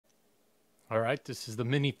All right, this is the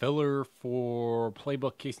mini filler for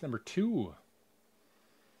Playbook case number 2.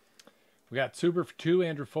 We got Suber for 2,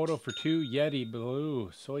 Andrew Photo for 2, Yeti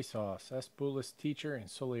Blue, Soy Sauce, Espulis Teacher, and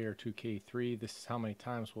Solier 2K3. This is how many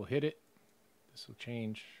times we'll hit it. This will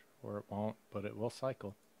change, or it won't, but it will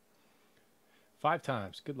cycle. 5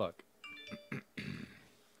 times. Good luck.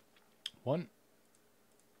 1,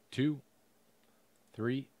 2,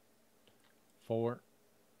 3, 4,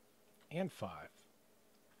 and 5.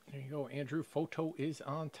 There you go. Andrew Photo is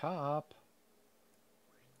on top.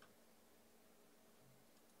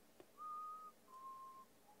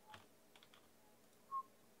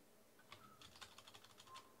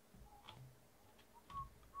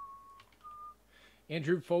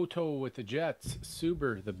 Andrew Photo with the Jets,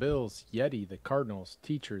 Suber, the Bills, Yeti, the Cardinals,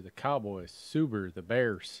 Teacher, the Cowboys, Suber, the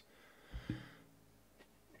Bears.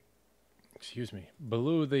 Excuse me.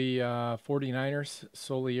 Blue, the 49ers,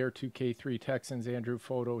 Solier 2K3 Texans, Andrew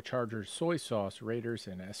Photo, Chargers, Soy Sauce, Raiders,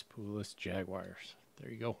 and Espulis Jaguars. There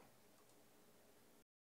you go.